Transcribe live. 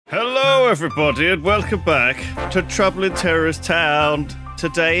everybody, and welcome back to Trouble in Terrorist Town.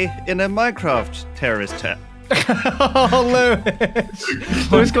 Today, in a Minecraft terrorist town. Oh, Lewis!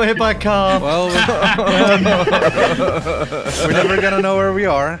 Lewis got hit by a car. Well, we're never gonna know where we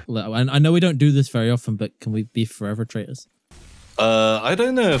are. I know we don't do this very often, but can we be forever traitors? I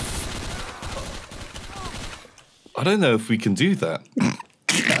don't know if we can do that.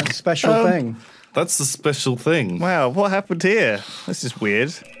 That's a special thing. That's the special thing. Wow, what happened here? This is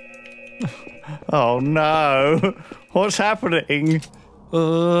weird. Oh no! What's happening?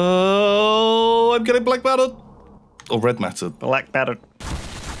 Oh, I'm getting black mattered. Or red mattered. Black mattered.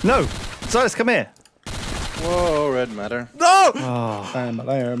 No! Silas, come here. Whoa, red matter. No! Oh, I am.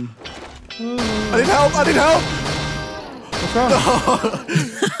 I need help! I need help! What's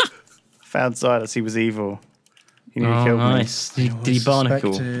wrong? Found Silas, he was evil. He nearly killed me. Nice. Did he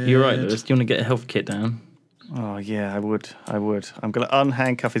barnacle? You're right, Lewis. Do you want to get a health kit down? Oh yeah, I would. I'm gonna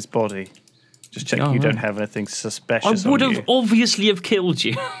unhandcuff his body. Just check you don't have anything suspicious. I would on have you. obviously have killed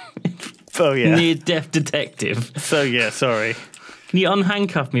you. Oh yeah. Near-death detective. So yeah, sorry. Can you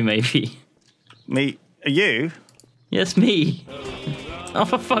unhandcuff me, maybe? Me? You? Yes, me. Oh,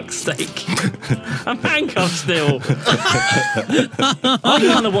 for fuck's sake. I'm handcuffed still. I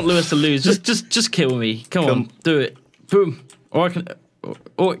kind of want Lewis to lose. Just kill me. Come on, do it. Boom.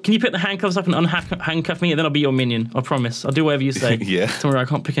 Or can you pick the handcuffs up and unhandcuff me, and then I'll be your minion. I promise. I'll do whatever you say. Yeah. Don't worry, I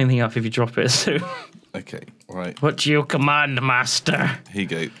can't pick anything up if you drop it. So. Okay, right. What do you command, master? Here you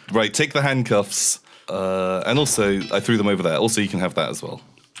go. Right, take the handcuffs. And also, I threw them over there. Also, you can have that as well.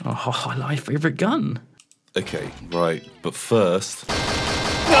 Oh, my favourite gun. Okay, right. But first...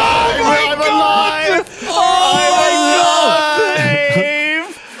 I'm alive! I'm alive!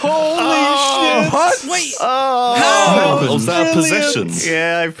 Holy shit! What? Wait! Oh, was that a possession?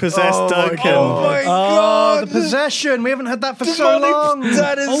 Yeah, I possessed Drakon. Oh my god! The possession! We haven't had that for so long!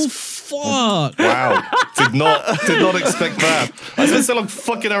 That is... Oh, fuck! Wow, did not expect that. I spent so long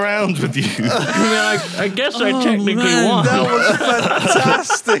fucking around with you. I mean, I guess I technically won. That was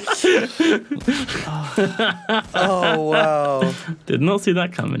fantastic! Oh, wow. Did not see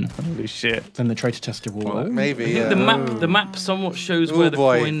that coming. Holy shit. Then the traitor tester will. Maybe, I think the map somewhat shows where the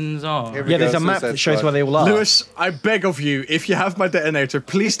coins are. Here we Yeah, there's go, a map Suicide that shows Squad. where they all are. Lewis, I beg of you, if you have my detonator,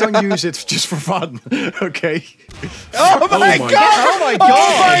 please don't use it just for fun, okay? Oh my god! Oh my god!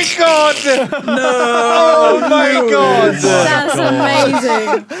 Oh my god! No! Oh my god! That's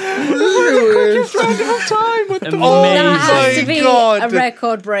amazing. Amazing. That has to be God. a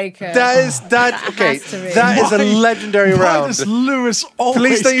record breaker. That is okay. has to be. That is a legendary Why round. does Lewis always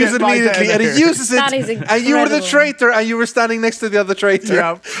Please don't use get it my immediately. And he detonator? uses it. That is and you were the incredible. traitor, and you were standing next to the other traitor.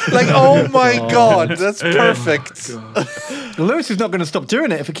 Yeah. Like, oh my god, that's perfect. Lewis is not going to stop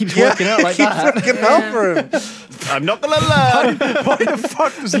doing it if it keeps working out like keep that. working out for him. I'm not gonna learn. Why the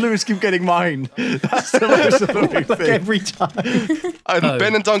fuck does Lewis keep getting mine? That's the most annoying Like thing. every time.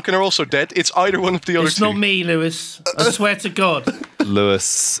 Ben and Duncan are also dead. It's either one of the other It's two. not me, Lewis. I swear to God.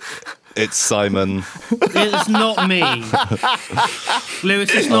 Lewis, it's Simon. It's not me.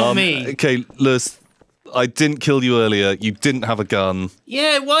 Lewis, it's not me. Okay, Lewis, I didn't kill you earlier. You didn't have a gun.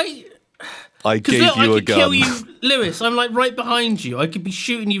 Yeah, why? I Because gave look, I you a could gun. kill you. Lewis, I'm like right behind you. I could be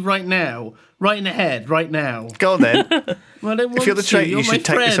shooting you right now. Right in the head, right now. Go on then. Well, I don't want If you're the to. traitor, You're you my should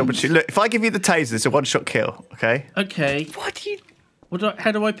take this friend. opportunity. Look, if I give you the taser, it's a one-shot kill, okay? Okay. What do you...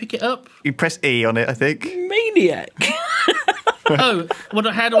 how do I pick it up? You press E on it, I think. Maniac. Oh,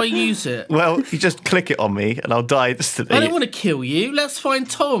 how do I use it? Well, you just click it on me and I'll die instantly. I don't want to kill you. Let's find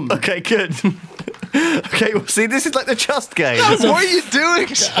Tom. Okay, good. Okay, well, see, this is like the Just game. What are you doing,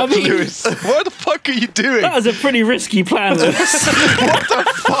 Lewis? What the fuck are you doing? That was a pretty risky plan, Lewis.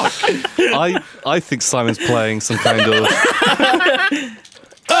 I think Simon's playing some kind of long game.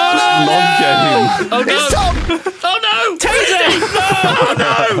 Oh no! Oh no! Taser! Oh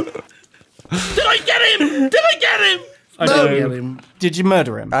no! Did I get him? Did I get him? I didn't get him. Did you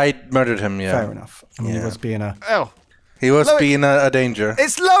murder him? I murdered him, yeah. Fair enough. I mean, he was being a... Oh, He was Look. being a danger.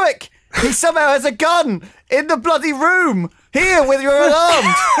 it's Loic! He somehow has a gun in the bloody room. Here, with your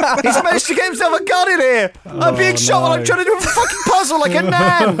unarmed. He's managed to get himself a gun in here. I'm being shot while I'm trying to do a fucking puzzle like a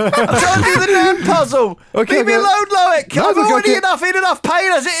Nan. I'm trying to do the Nan puzzle. Okay, Leave me but- alone, Loic. No, I'm but already okay. in enough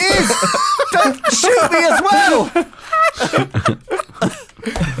pain as it is. Don't shoot me as well.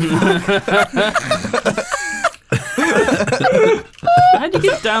 How'd you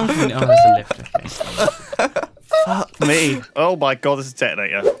get down from the... Oh, there's a lift. Okay. Fuck me. Oh my god, this is a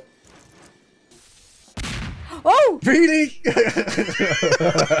detonator. Oh! Really?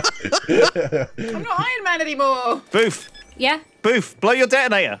 I'm not Iron Man anymore. Boof. Yeah? Boof, blow your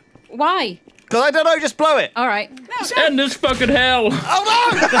detonator. Why? Because I don't know, just blow it. All right. End this fucking hell. Oh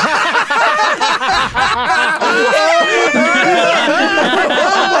no!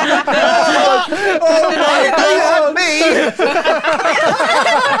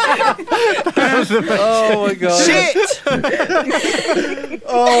 Oh my god. Shit!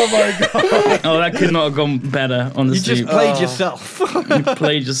 Oh my god. Oh, that could not have gone better, honestly. You just played yourself. You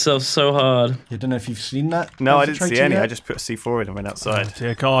played yourself so hard. I don't know if you've seen that. No, I didn't see concentrator any. yet. I just put a C4 in and went outside.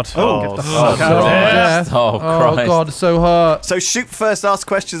 Dear God. Oh, Get the fuck out of Christ. there. Oh, Christ. God, so hurt. So shoot first, ask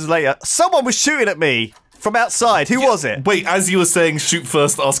questions later. Someone was shooting at me from outside. Who was it? Wait, as you were saying, shoot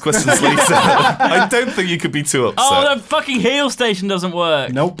first, ask questions later. I don't think you could be too upset. Oh, the fucking heal station doesn't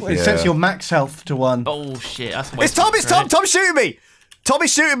work. Nope, it sets your max health to 1. Oh shit, that's It's Tom, it's Tom. Tom's shooting me.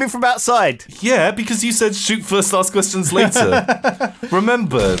 Tommy's shooting me from outside. Yeah, because you said shoot first, ask questions later.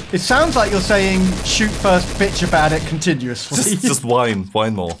 Remember. It sounds like you're saying shoot first, bitch about it continuously. Just whine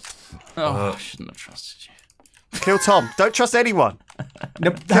more. Oh, I shouldn't have trusted you. Kill Tom. Don't trust anyone.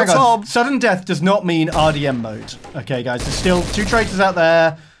 Nope, Kill hang on. Tom. Sudden death does not mean RDM mode. Okay, guys, there's still 2 traitors out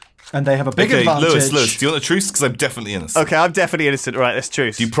there, and they have a big Okay, advantage. Lewis, do you want a truce? Because I'm definitely innocent. Okay, I'm definitely innocent. Right, let's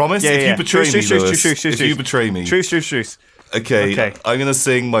truce. Do you promise? Yeah, If yeah. you betray me, Lewis, truce. if you betray me. Truce. Okay, I'm going to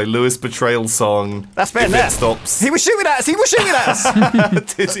sing my Lewis betrayal song. That's better if than it that. stops. He was shooting at us.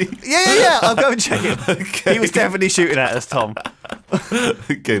 Did he? Yeah. I'll go and check it. Okay. He was definitely shooting at us, Tom.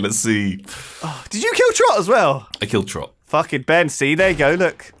 Okay, let's see. Did you kill Trot as well? I killed Trot. Fucking Ben. See, there you go.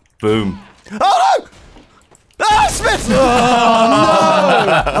 Look. Boom. Oh no! Ah, Smith!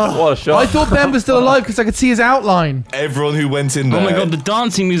 What a shot. I thought Ben was still alive because I could see his outline. Everyone who went in there. Oh my god, the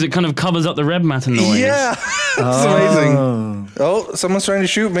dancing music kind of covers up the red matter noise. Yeah. That's amazing. Oh, someone's trying to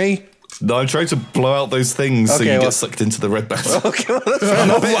shoot me. No, I'm trying to blow out those things so Okay, you well- get sucked into the red battle. Okay, well, that's fair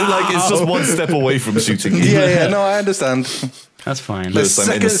enough. Like, it's just one step away from shooting you. Yeah, no, I understand. That's fine. Lewis,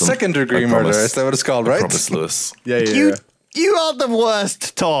 I'm innocent. Second degree I murder, promise. is that what it's called, I right? promise, Lewis. Yeah. You are the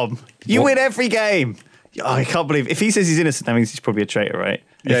worst, Tom. You win every game. Oh, I can't believe if he says he's innocent, that means he's probably a traitor, right?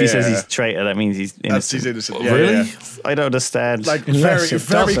 Yeah, if he says yeah. he's a traitor, that means he's That's innocent. he's innocent. Yeah, Really? yeah. I don't understand. Like Unless very it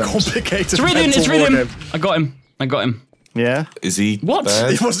doesn't. complicated. It's reading, mental it's reading. warning. I got him. yeah. Is he What?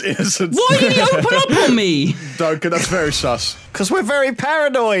 bad? He was innocent. Why did he open up on me? Duncan, that's very sus. Because we're very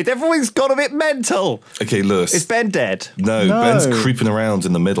paranoid. Everyone's gone a bit mental. Okay, Lewis. Is Ben dead? No, Ben's creeping around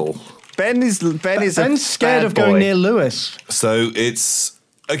in the middle. Ben is a Ben's scared bad of going boy. near Lewis. So it's...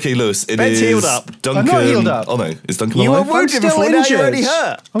 Okay, Lewis, it Ben's is healed up. Duncan... I'm not healed up. Oh no, is Duncan You were alive? wounded still before, now injured. you're already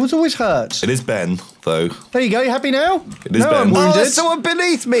hurt. I was always hurt. It is Ben, though. There you go. You happy now? It is no, Ben. I'm Oh, wounded. there's someone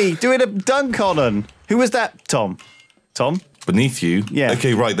beneath me doing a dunk on him. Who was that, Tom? Tom? Beneath you? Yeah.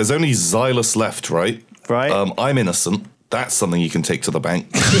 Okay, right, there's only Xylus left, right? Right. I'm innocent. That's something you can take to the bank.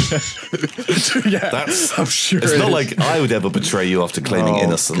 Yeah, That's... I'm sure. It's it not is. like I would ever betray you after claiming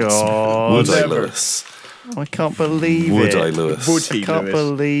innocence. God. Would I, Never. Lewis? I can't believe Would it. I, Lewis? Would he, Can't Lewis?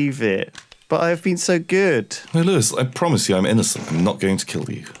 believe it. But I've been so good. No, Lewis, I promise you I'm innocent. I'm not going to kill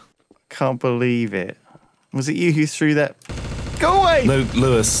you. Can't believe it. Was it you who threw that? Go away! No,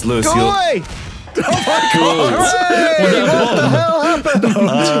 Lewis, Go you're... away! It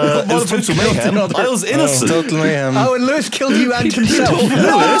was total mayhem. I was innocent. Total mayhem. Oh, and Lewis killed you and himself.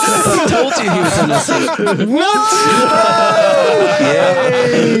 I told you he was innocent.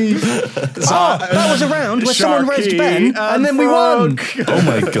 That was a round where someone Sharky rezzed Ben, and then we won. Oh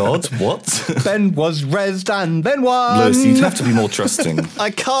my god, what? Ben was rezzed and Ben won. Lewis, you'd have to be more trusting. I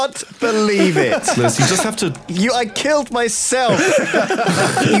can't believe it. Lewis, you just have to... I killed myself.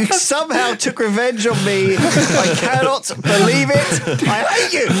 You somehow took revenge on me. I cannot believe it. I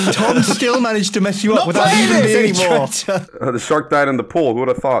hate you. Tom still managed to mess you up Not without playing even this being a anymore. traitor. The shark died in the pool. Who would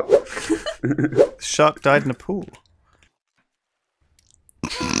have thought? Shark died in a pool.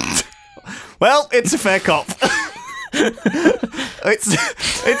 Well, it's a fair cop.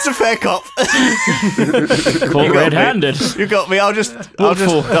 It's a fair cop. Caught red-handed. You got me. I'll just do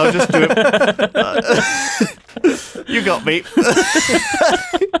it. You got me.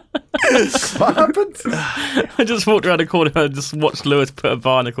 What happened? I just walked around the corner and just watched Lewis put a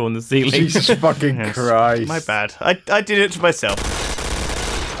barnacle on the ceiling. Jesus fucking Christ. My bad. I did it to myself.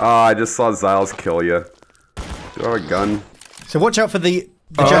 I just saw Zyles kill you. Do I have a gun? So watch out for the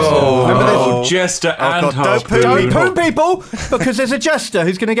jester. Remember this? Jester and God, half don't Don't poon people, because there's a jester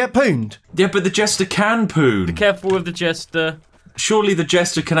who's going to get pooned. Yeah, but the Jester can poon. Careful with the jester. Surely the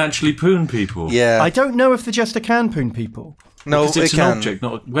Jester can actually poon people. Yeah. I don't know if the jester can poon people. No, Because it it's an can. object,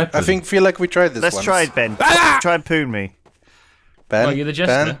 not a weapon. I feel like we tried this Let's once. try it, Ben. Try and poon me. Ben, Well, you're the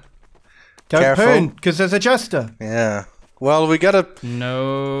jester. Ben? Don't Careful. poon, because there's a jester. Yeah. Well, we gotta...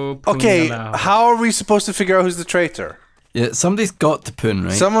 No. Okay, allowed. how are we supposed to figure out who's the traitor? Yeah, somebody's got to poon,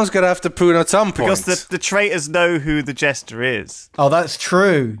 right? Someone's gonna have to poon at some point. Because the traitors know who the jester is. Oh, that's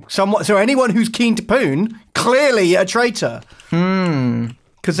true. So anyone who's keen to poon, clearly a traitor.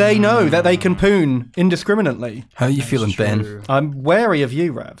 Because they know that they can poon indiscriminately. How are you feeling, Ben? I'm wary of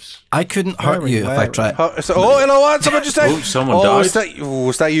you, Ravs. I couldn't hurt you if I tried. You know what? Someone just said. Someone died.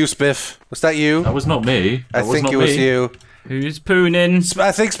 Was that you, Spiff? Was that you? That was not me. I think it was you. Who's pooning?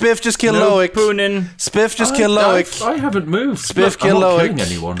 I think Spiff just killed No Loic. pooning. Spiff just killed Loic. I haven't moved. Spiff I'm killed not Loic. killing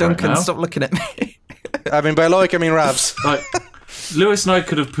anyone Duncan, right now. stop looking at me. I mean, by Loic, I mean Ravs. Like, Lewis and I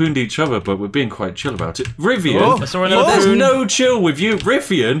could have pooned each other, but we're being quite chill about it. Rivian, there's no chill with you.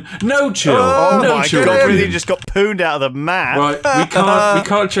 Rivian, no chill. Oh no my chill. god, Rivian just got pooned out of the map. Right, we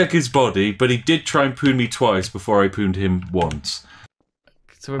can't check his body, but he did try and poon me twice before I pooned him once.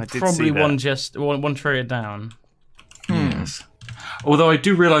 So we're probably one traitor down. Yes. Although I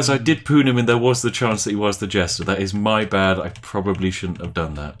do realise I did poon him and there was the chance that he was the jester. That is my bad. I probably shouldn't have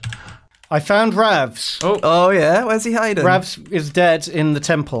done that. I found Ravs. Oh yeah? Where's he hiding? Ravs is dead in the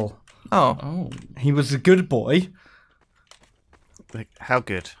temple. Oh. He was a good boy. Like, how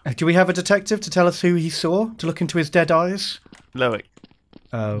good? Do we have a detective to tell us who he saw? To look into his dead eyes? Loic.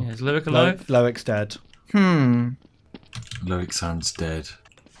 Oh. Is Loic alive? Loic's dead. Loic sounds dead.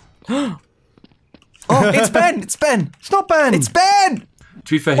 Oh, it's Ben! It's Ben! It's not Ben! It's Ben!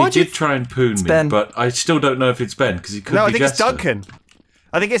 To be fair, he did try and poon me, Ben. but I still don't know if it's Ben, because he could be No, I think jester. it's Duncan.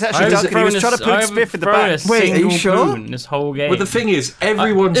 I think it's actually Duncan. He was trying to poon Spiff in the back. Wait, are you sure? This whole game. Well, the thing is,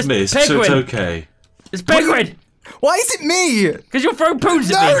 everyone's missed, so it's okay. It's Penguin! Why is it me? Because you're throwing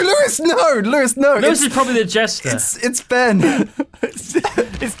poons at No, me! Lewis, no! Lewis is probably the jester. It's Ben.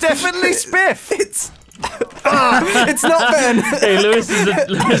 It's definitely Spiff. It's not Ben. Hey, Lewis is the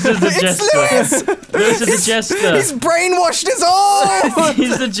jester. Lewis is the jester. He's brainwashed us all.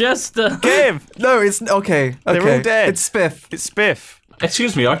 He's the jester. Get him. No, it's okay. They're all dead. It's Spiff. It's Spiff.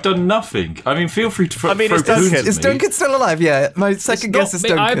 Excuse me, I've done nothing. I mean, feel free to throw it's poons Duncan. at Is me. Duncan still alive? Yeah, my second guess is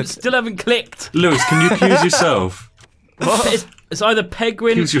Duncan. I still haven't clicked. Lewis, can you accuse yourself? It's either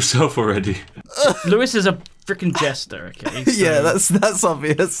Penguin. Accuse yourself already. Lewis is a freaking jester. Okay. So. Yeah, that's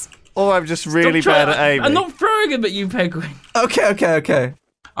obvious. Or I'm just really bad at aiming. I'm not throwing him at you, Penguin. Okay.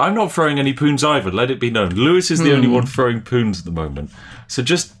 I'm not throwing any poons either, let it be known. Lewis is the only one throwing poons at the moment. So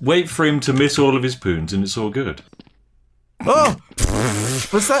just wait for him to miss all of his poons and it's all good. Oh!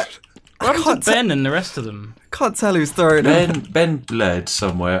 Was that... What happened to Ben and the rest of them? I can't tell who's throwing him. Ben bled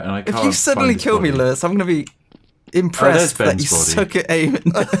somewhere and I can't If you suddenly find his kill me, body. Lewis, I'm going to be impressed that Ben's you body. suck at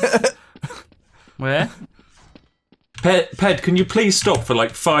aiming. Where? Ped, can you please stop for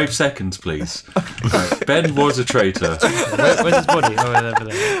like 5 seconds, please? Right, Ben was a traitor. Where's his body? Oh, over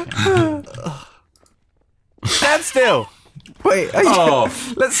there. Okay. Stand still. Wait,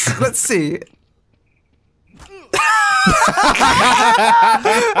 let's see.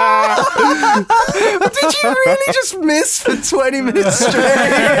 Did you really just miss for 20 minutes straight?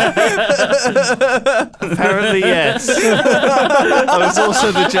 Apparently, yes. I was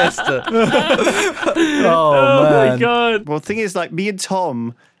also the jester. Oh, man. My God. Well, the thing is, like, me and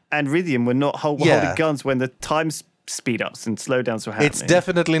Tom and Rithium were not holding guns when the time speed ups and slowdowns were happening. It's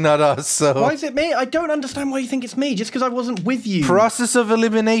definitely not us, so... Why is it me? I don't understand why you think it's me, just because I wasn't with you. Process of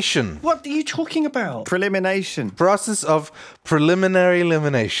elimination. What are you talking about? Prelimination. Process of preliminary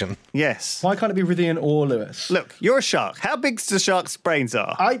elimination. Yes. Why can't it be Rithian or Lewis? Look, you're a shark. How big the shark's brains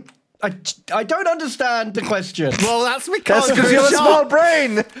are? I don't understand the question. Well, that's because That's because you have a small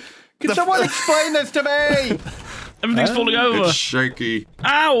brain. Can someone explain this to me? Everything's falling over. It's shaky.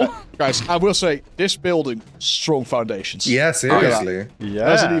 Ow! Guys, I will say, this building, strong foundations. Yeah, seriously. Yeah.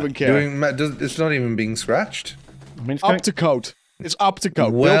 Doesn't even care. It's not even being scratched. I mean, it's Up to code. It's up to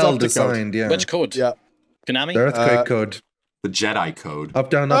code. Well Built up to designed, code. yeah. Which code? Yeah. Konami? The earthquake code. The Jedi code. Up,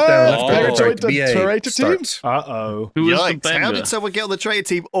 down, left, right, so right, the BA. traitor team? Start. Uh-oh. Who was the Yikes, how bender? did someone get on the traitor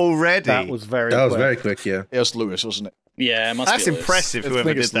team already? That was very That was quick. very quick, yeah. It was Lewis, wasn't it? Yeah, it must That's be Lewis. impressive, I whoever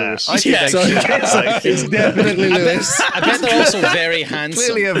think did it's that. Lewis. I think Yeah. It's definitely Lewis. I bet they're also very handsome.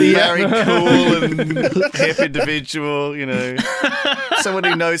 Clearly a very cool and hip individual, you know. Someone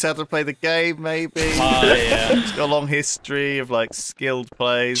who knows how to play the game, maybe. Yeah. He's got a long history of, like, skilled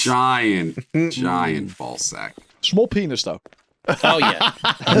plays. Giant ball sack. Small penis, though. Oh, yeah.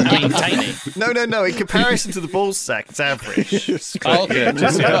 I mean, tiny. No. In comparison to the ball sack, it's average. Oh, okay.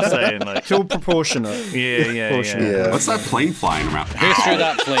 Just what I'm saying. Like, It's all proportionate. yeah. What's that plane flying around? Who threw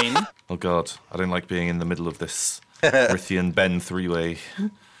that plane? Oh god, I don't like being in the middle of this Rithian Ben three-way.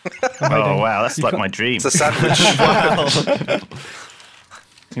 Oh wow, that's like my dream. It's a sandwich.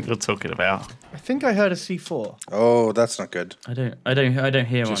 you're talking about? I think I heard a C4. Oh, that's not good. I don't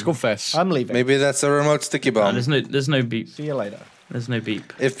hear one. Just confess. I'm leaving. Maybe that's a remote sticky bomb. There's no beep. See you later. There's no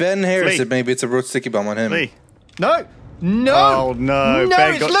beep. If Ben hears Flee. it, maybe it's a remote sticky bomb on him. Lee. No! No! Oh no! No,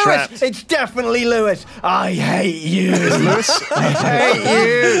 Ben it's got Lewis! trapped. It's definitely Lewis! I hate you! Lewis? I hate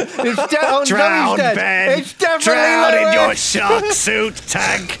you! It's Drown, dead. Ben! It's definitely Drown Lewis! in your shark suit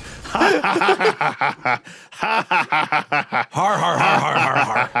tank! Har har har har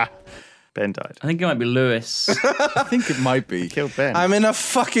har har. Ben died. I think it might be Lewis. I think it might be. Killed Ben. I'm in a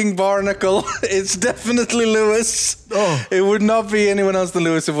fucking barnacle. It's definitely Lewis. Oh. It would not be anyone else than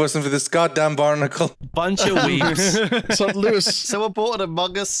Lewis if it wasn't for this goddamn barnacle. Bunch of weeps. So, Lewis, Someone bought an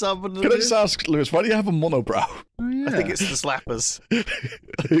Among Us summon. can I just ask, Lewis, why do you have a monobrow? I think it's the slappers. You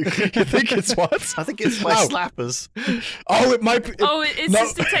think it's what? I think it's my slappers. Oh, it might be. Oh, it's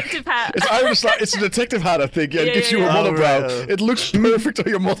his detective hat. It's a detective hat, I think. Yeah, it gives you a yeah. monobrow. Oh, right. It looks perfect on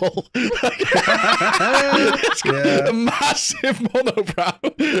your model. It's got a massive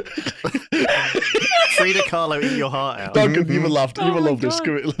monobrow. Frida Kahlo, eat your heart out. Duncan, you will love Oh my love this.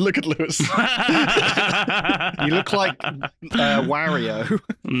 God. Look at Lewis. You look like Wario.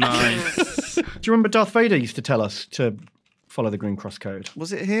 Nice. Do you remember Darth Vader used to tell us to follow the green cross code?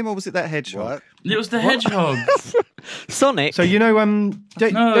 Was it him or was it that hedgehog? It was the hedgehog. Sonic. So you know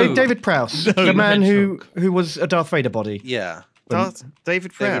No. David Prowse, the man who was a Darth Vader body. Yeah.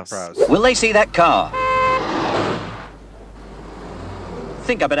 David Prowse. Will they see that car?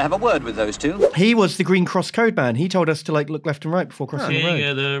 Think I better have a word with those two. He was the green cross code man. He told us to look left and right before crossing the road. King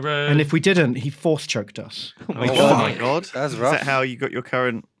of the road. And if we didn't, he force choked us. Oh my god. That's Is rough. that how you got your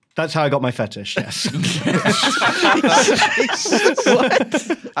current... That's how I got my fetish, yes.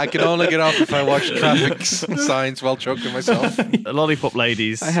 I can only get off if I watch traffic signs while choking myself. Lollipop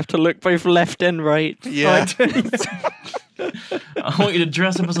ladies. I have to look both left and right. Yeah. I want you to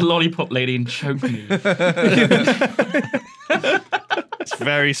dress up as a lollipop lady and choke me. It's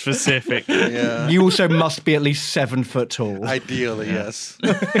very specific. Yeah. You also must be at least 7 foot tall. Ideally, yes.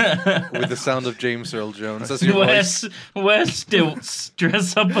 With the sound of James Earl Jones as your voice. Wear stilts,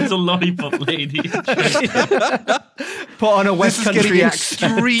 dress up as a lollipop lady. Put on a West This is Country getting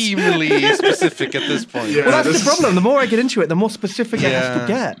accent. extremely specific at this point. Yeah. Well, that's the problem. The more I get into it, the more specific it has to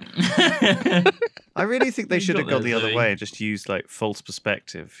get. I really think they should have got gone the there, other Zoe. way and just used like false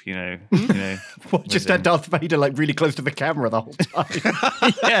perspective, you know. What, just had Darth Vader like really close to the camera the whole time.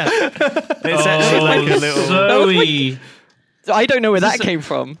 Yeah. It's actually like a little... Zoe. I don't know where that came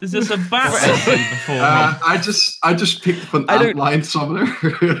from. Is this a bat recipe before me? I just picked up an outline summoner.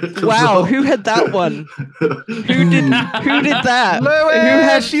 Wow, who had that one? Who did that?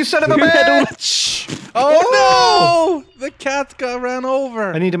 Lewis, you son of a bitch! Oh no! The cat ran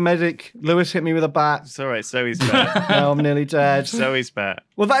over. I need a medic. Lewis hit me with a bat. It's alright, Zoe's bat. Now I'm nearly dead. Zoe's bat.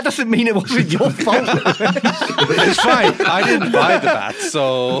 Well, that doesn't mean it wasn't your fault. It's fine. I didn't buy the bat,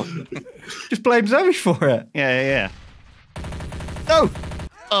 so... Just blame Zoe for it. Yeah. Oh!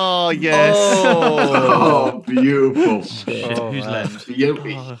 Oh, yes. Oh, beautiful. Shit, who's left?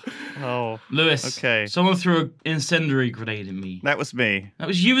 Yopi. Oh. Lewis. Okay. Someone threw an incendiary grenade at me. That was me. That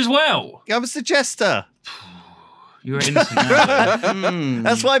was you as well. I was the jester. You were innocent now.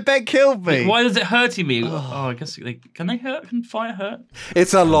 That's why Ben killed me. Why is it hurting me? Oh, I guess can they hurt? Can fire hurt?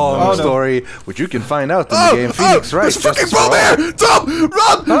 It's a long story, which you can find out in the game Phoenix Wright. There's a fucking bomb here! Tom!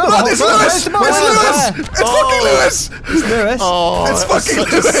 Run! Run! It's Lewis! It's Lewis! It's fucking Lewis! It's Lewis. Oh, It's that was fucking such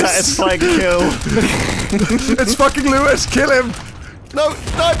a Lewis. satisfying kill. It's fucking Lewis! Kill him! No,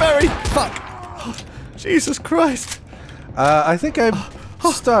 Barry! Fuck! Jesus Christ! I think I'm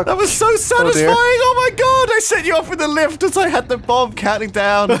stuck. That was so satisfying! Oh my god! I set you off with the lift as I had the bomb counting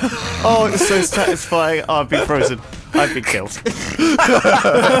down. Oh, it was so satisfying. Oh, I've been frozen. I've been killed.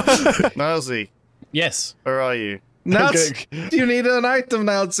 Nilesy, Yes. where are you? Nazi, do you need an item,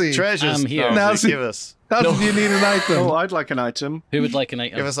 Nazi? Treasures. I'm here. Nilesy, give us. Nazi, do you need an item? Oh, I'd like an item. Who would like an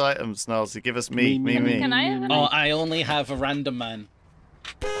item? Give us items, Nilesy. Give us me. Can I have an Oh, I only have a random man.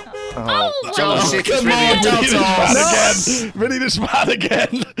 Oh, well. come on, Really this man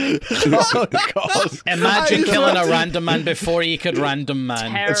again. Oh, God. Imagine killing a random man before he could random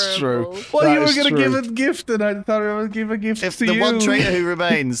man. It's true. Well, That you were is going to true. give a gift, and I thought I would give a gift If to the you. one traitor who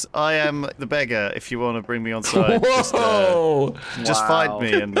remains, I am the beggar. If you want to bring me on side, Whoa! just find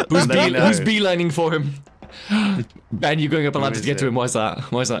me and Who's, let me know. who's beelining for him? Ben, you going up a ladder to get to him? Why's that?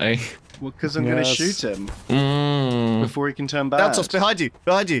 Why's that, eh? Well, because I'm going to shoot him before he can turn bad. That's us behind you.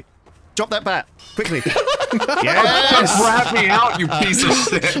 Behind you. Drop that bat quickly. Yes. Rat me out, you piece of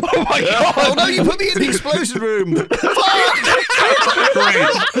shit. Oh my god! Oh no! You put me in the explosion room. Fuck! Great.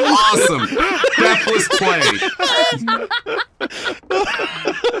 Awesome. Deathless play.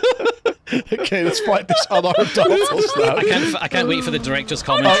 Okay, let's fight this unhorizontal now. I can't wait for the director's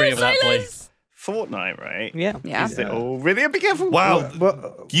commentary of that play. Fortnite, right? Yeah. Is it all really? Be careful.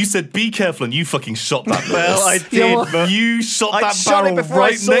 Wow. You said be careful and you fucking shot that. Well, I did. You shot that shot it barrel before I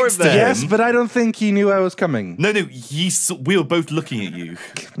right saw next him to him. there. Yes, but I don't think he knew I was coming. No, we were both looking at you.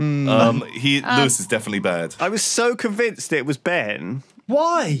 Lewis is definitely bad. I was so convinced it was Ben.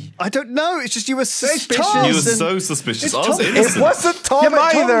 Why? I don't know. It's just you were suspicious. Tom. You were so suspicious. I was Tom. innocent. It wasn't Tom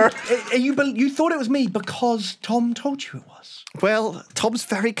either. You thought it was me because Tom told you it was. Well, Tom's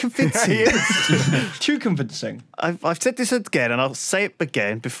very convincing. Too convincing. I've said this again, and I'll say it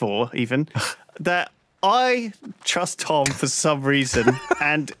again before even, that I trust Tom for some reason,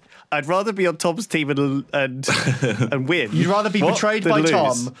 and I'd rather be on Tom's team and win. You'd rather be betrayed by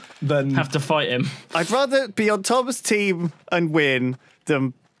Tom than have to fight him. I'd rather be on Tom's team and win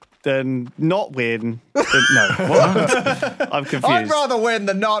than not win. No, what? I'm confused. I'd rather win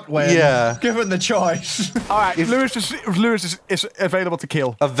than not win. Yeah. Given the choice. All right, if Lewis is available to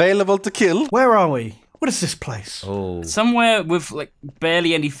kill. Available to kill? Where are we? What is this place? Oh. Somewhere with like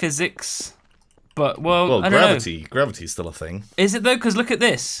barely any physics. But I don't gravity. Gravity's still a thing. Is it though? Because look at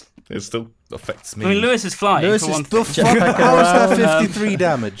this. It still affects me. I mean, Lewis is flying. Lewis for is one the thing. How is that 53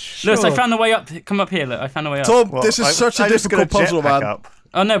 damage? Lewis, I found the way up. Come up here. Look, I found the way up. Tom, this is such a difficult puzzle, man.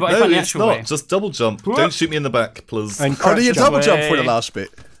 Oh no, but I No, found the it's actual not. way. Just double jump. Don't shoot me in the back, please. And Oh, do you double jump for the Way. last bit?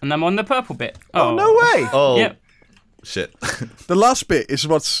 And I'm on the purple bit. Oh, no way. Oh, Yep. shit. The last bit is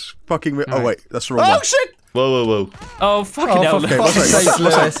what's fucking me. Oh, wait, that's the wrong one. Oh, shit. Whoa. Oh fucking hell! Okay, Lewis.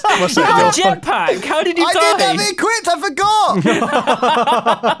 what's that? What's You that? have a jetpack. How did you I die? didn't have it equipped. I forgot.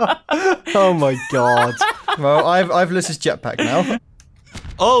 Oh my god. Well, I've Lewis's jetpack now.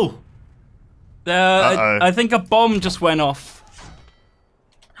 Oh. I think a bomb just went off.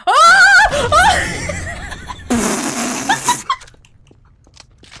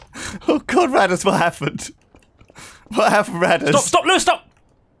 Oh God, Radis, what happened? What happened, Radis? Stop, Lewis, stop!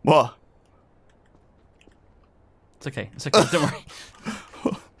 What? It's okay, don't worry.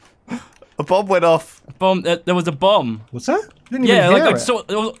 A bomb went off. Bomb. There was a bomb. What's that? Yeah, like I saw. I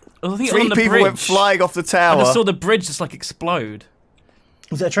think it was Three on the people bridge. went flying off the tower. I just saw the bridge just like explode.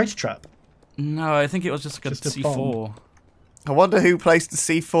 Was it a traitor trap? No, I think it was just like a C4. I wonder who placed the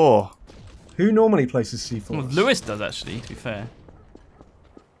C4. Who normally places C4? Well, Lewis does actually, to be fair.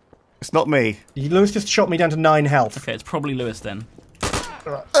 It's not me. Lewis just shot me down to 9 health. Okay, it's probably Lewis then.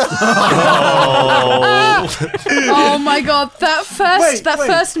 Oh my god, that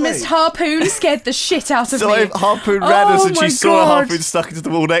first missed harpoon scared the shit out of So me. I harpooned Radis and my she saw a God. harpoon stuck into the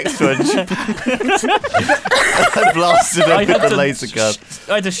wall next to her and she I blasted her with the laser gun.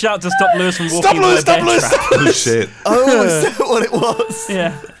 I had to shout to stop Lewis from walking Lewis, by a stop death Lewis, trap. stop Oh shit. Oh, is that what it was?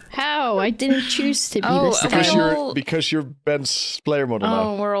 Yeah. How? I didn't choose to be this Because time. because you're Ben's player model now.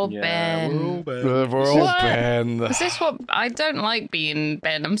 Oh, we're all Ben. We're all What? Ben. Is this what? I don't like being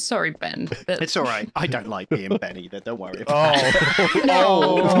Ben. I'm sorry, Ben. But... It's alright. I don't like being Ben either, don't worry.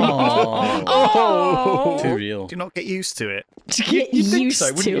 Oh. Too real. Do not get used to it. Get used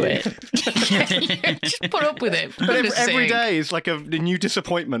to it. Just put up with it. But every day is like a new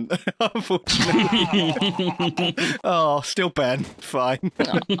disappointment, unfortunately. Oh, still Ben. Fine.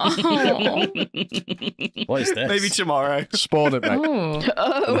 What is this? Maybe tomorrow. Spawn it, mate.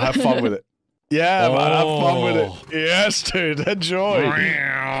 Oh. And have fun with it. Yeah, man, have fun with it. Yes, dude, enjoy.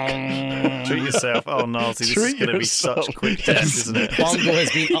 Treat yourself. Oh, Nazi, this is going to be such quick death, isn't it? Bongo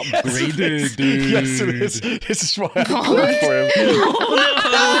has been upgraded, dude. Yes, it is. This is why I work for him.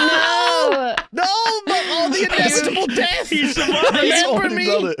 No, but the inevitable death. He's Remember me?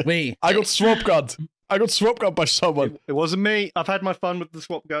 done it. Wait. I got swap gunned. I got swap gunned by someone. It wasn't me. I've had my fun with the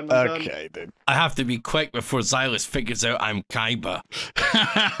swap gun. Okay, dude. I have to be quick before Xylus figures out I'm Kaiba.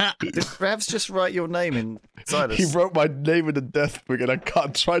 Did Ravs just write your name in Silas? He wrote my name in the death book and I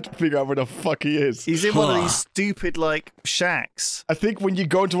can't try to figure out where the fuck he is. He's in one of these stupid, like, shacks. I think when you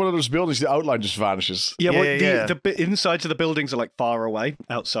go into one of those buildings, the outline just vanishes. Yeah, well, The insides of the buildings are like far away,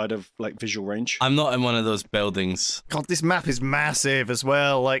 outside of like visual range. I'm not in one of those buildings. God, this map is massive as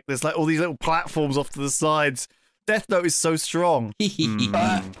well. Like, there's like all these little platforms off to the sides. Death Note is so strong.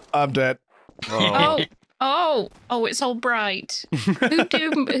 I'm dead. Oh, it's all bright.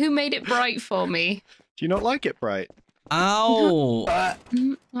 Who made it bright for me? Do you not like it bright? Ow! I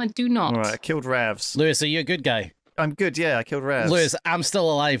do not. All right, I killed Ravs. Lewis, are you a good guy? I'm good, yeah, I killed Ravs. Lewis, I'm still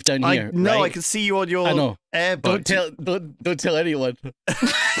alive down here. No, right? I can see you on your I know. airboat. Don't tell anyone. Don't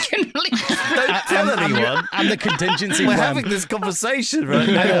tell anyone. I'm the contingency We're plan. having this conversation right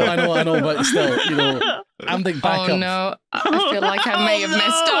I now. know, but still, you know, I'm the backup. Oh no, I feel like I may have messed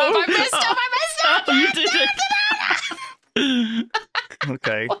up. I messed up. You did it.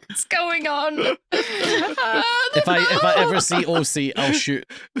 Okay. What's going on? If I ever see OC, I'll shoot.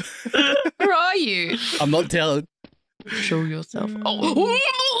 Where are you? I'm not telling. Show yourself. Oh,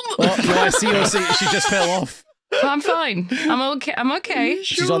 Oh, no, I see OC. She just fell off. I'm fine. I'm okay. I'm okay.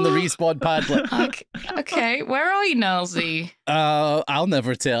 She's on the respawn padlet. Okay, where are you, Nalzy? I'll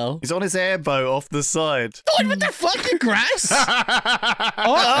never tell. He's on his airboat off the side. What the fucking grass?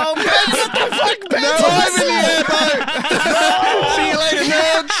 Oh, Ben! What the fuck, Ben? No, I'm in the airboat! See you later,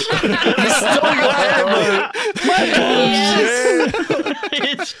 nerds! You stole your airboat!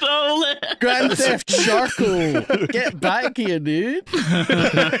 It stole it. Grand Theft Charcoal. Get back here, dude.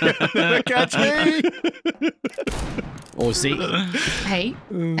 Catch me! OC. Hey,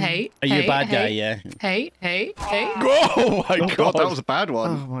 hey. Are you a bad hey. guy, yeah? Hey, hey, hey. Oh my god, that was a bad one.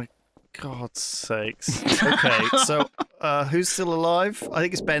 Oh my God's sakes. Okay, so who's still alive? I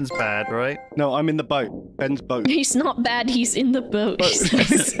think it's Ben's bad, right? No, I'm in the boat. Ben's boat. He's not bad, he's in the boat.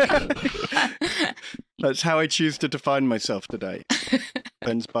 That's how I choose to define myself today.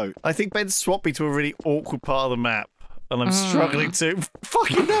 Ben's boat. I think Ben swapped me to a really awkward part of the map, and I'm struggling to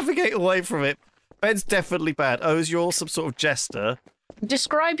fucking navigate away from it. Ben's definitely bad. Oh, is you're some sort of jester?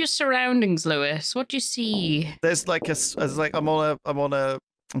 Describe your surroundings, Lewis. What do you see? There's like I'm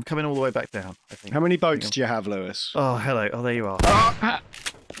coming all the way back down, I think. How many boats do you have, Lewis? Oh, hello. Oh, there you are.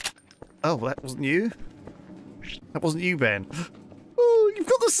 Oh, that wasn't you? That wasn't you, Ben. Oh, you've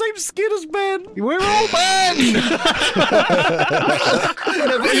got the same skin as Ben. We're all Ben!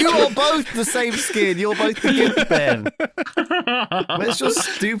 No, but you are both the same skin. You're both the good Ben. It's your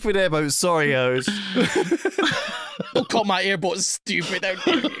stupid airboat. Sorry, O's. Don't call my airboat stupid.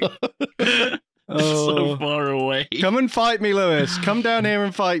 So far away. Come and fight me, Lewis. Come down here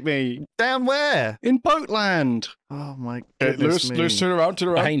and fight me. Down where? In Boatland. Oh my goodness me. Lewis, turn around,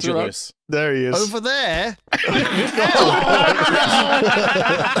 Behind you, Lewis. There he is. Over there? Oh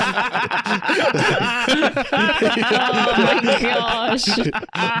my gosh.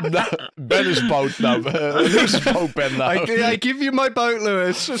 Ben is boat now. Lewis is boat, Ben now. I give you my boat,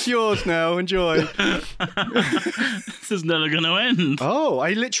 Lewis. It's yours now. Enjoy. This is never going to end. Oh,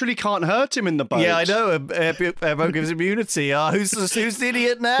 I literally can't hurt him in the boat. Yeah, I know. Airboat gives immunity. Who's the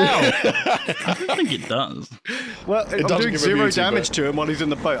idiot now? I think it does. Well, I'm doing 0 damage to him while he's in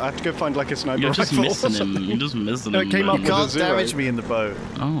the boat. I have to go find like a sniper You're rifle. just missing him. You're just missing him. It came up You with a can't 0. damage me in the boat.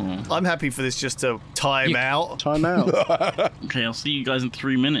 Oh. I'm happy for this just to time out. Time out. Okay, I'll see you guys in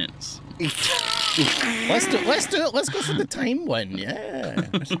 3 minutes. Let's do it. Let's go for the time one. Yeah.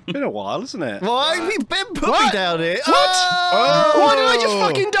 It's been a while, isn't it? Why? Ben put me down here. What? Oh! Why did I just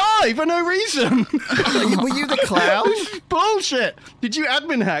fucking die for no reason? Were you the clown? Bullshit. Did you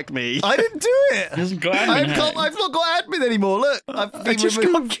admin hack me? I didn't do it. He hasn't got admin hack. I've not got admin anymore. Look, I just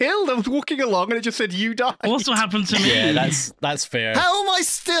got killed. I was walking along and it just said you died. What's what happened to me? Yeah, that's fair. How am I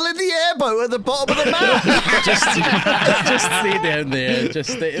still in the airboat at the bottom of the map? just stay down there.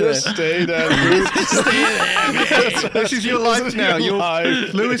 Just stay there. Just stay down. Stay there. This is your life now. You're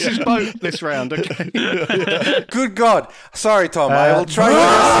Lewis's boat this round, okay? Good God. Sorry, Tom. I will try to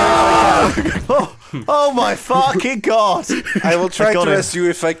rescue if I can. Oh my fucking God. I will try to rescue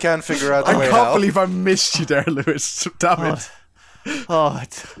if I can figure out a way out. I can't believe I missed you there, Lewis. Damn it.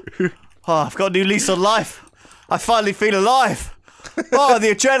 I've got a new lease on life. I finally feel alive. Oh, the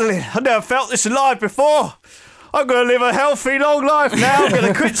adrenaline. I've never felt this alive before. I'm going to live a healthy, long life now. I'm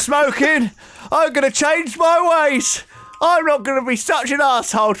going to quit smoking. I'm going to change my ways. I'm not going to be such an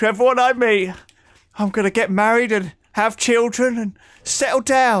asshole to everyone I meet. I'm going to get married and have children and settle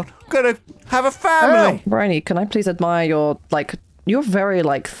down. I'm going to have a family. Bryony, can I please admire your, you're very,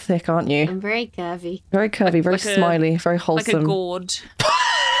 thick, aren't you? I'm very curvy. Very curvy, very smiley, very wholesome. Like a gourd.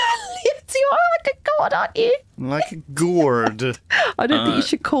 Yes, you are like a god, aren't you? Like a gourd. I don't think you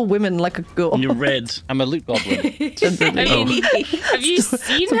should call women like a gourd. You're red. I'm a loot goblin. Have you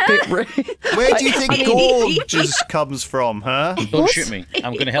seen her? Where do you think gorgeous comes from, huh? Don't shoot me.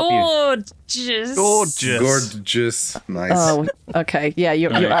 I'm going to help you. Gorgeous. Nice. Oh, okay. Yeah,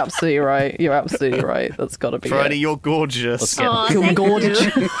 you're absolutely right. You're absolutely right. That's got to be Friday, it. you're gorgeous. You're gorgeous.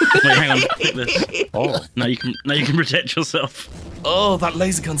 Wait, hang on. Take this. Oh, now you can protect yourself. Oh, that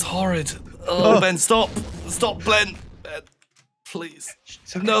laser gun's horrid. Oh, Ben, stop. Stop, Ben. Ben, please.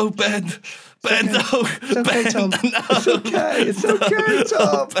 No, Ben. Ben, no. It's okay, Ben, Tom. no. It's okay. It's okay,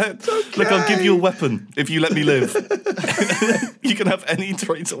 Tom. Ben. It's okay. Look, I'll give you a weapon if you let me live. You can have any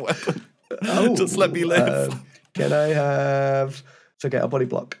traitor weapon. Oh, just let me live. Can I have... It's okay, I'll body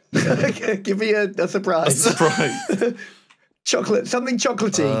block. Give me a surprise. A surprise. Chocolate, something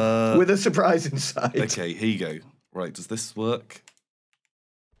chocolatey with a surprise inside. Okay, here you go. Right, does this work?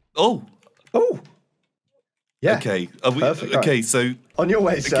 Oh! Oh! Yeah. Okay. Perfect. Okay, so On your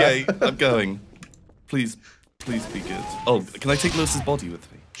way, sir. okay, I'm going. Please be good. Oh, can I take Lewis's body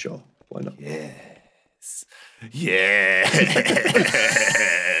with me? Sure. Why not? Yes. Yes.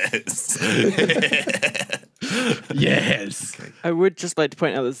 Yes. Okay. I would just like to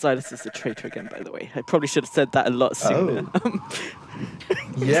point out that Xylus is a traitor again, by the way. I probably should have said that a lot sooner.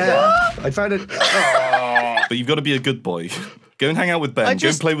 Yeah. I found it. But you've got to be a good boy. Go and hang out with Ben. Go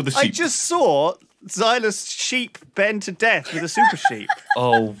and play with the sheep. I just saw Xylus sheep bend to death with a super sheep.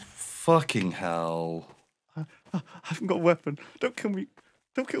 Oh, fucking hell. I haven't got a weapon. Don't kill me.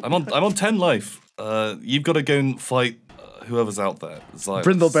 Don't kill me. I'm on 10 life. You've got to go and fight whoever's out there. Xylus.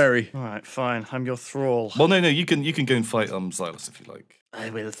 Brindleberry. All right, fine. I'm your thrall. Well, no, you can go and fight Xylus if you like. I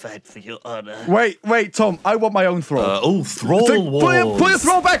will fight for your honor. Wait, Tom. I want my own thrall. Thrall wars. Pull your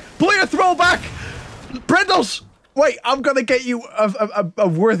thrall back. Pull your thrall back. Brindles. Wait, I'm gonna get you a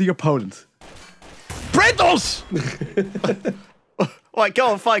worthy opponent. Brindles. Right, go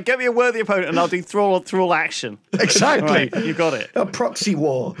on, fine. Get me a worthy opponent, and I'll do thrall on thrall action. Exactly. Right, you got it. A proxy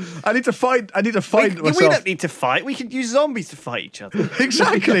war. I need to find myself. We don't need to fight. We could use zombies to fight each other.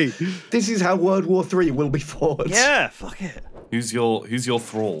 Exactly. This is how World War III will be fought. Yeah, fuck it. Who's your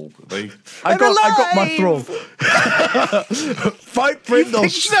thrall? I got my thrall. Fight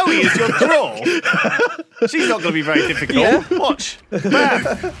Brindles. Zoe is your thrall. She's not going to be very difficult. Yeah. Watch.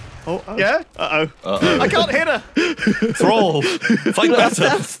 Bam. Oh, yeah? I can't hit her. Thrall. Fight better.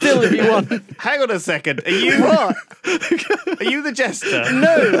 Stand still if you want. Hang on a second. Are you what? Are you the jester?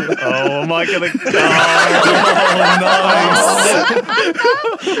 No. Oh, am I going to... Oh,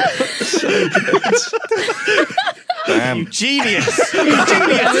 nice. Damn. You genius. You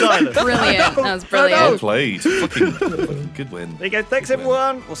genius, Silas. Brilliant. That was brilliant. Well played. Fucking good win. There you go. Thanks,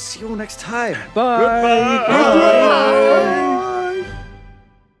 everyone. We'll see you all next time. Bye. Goodbye.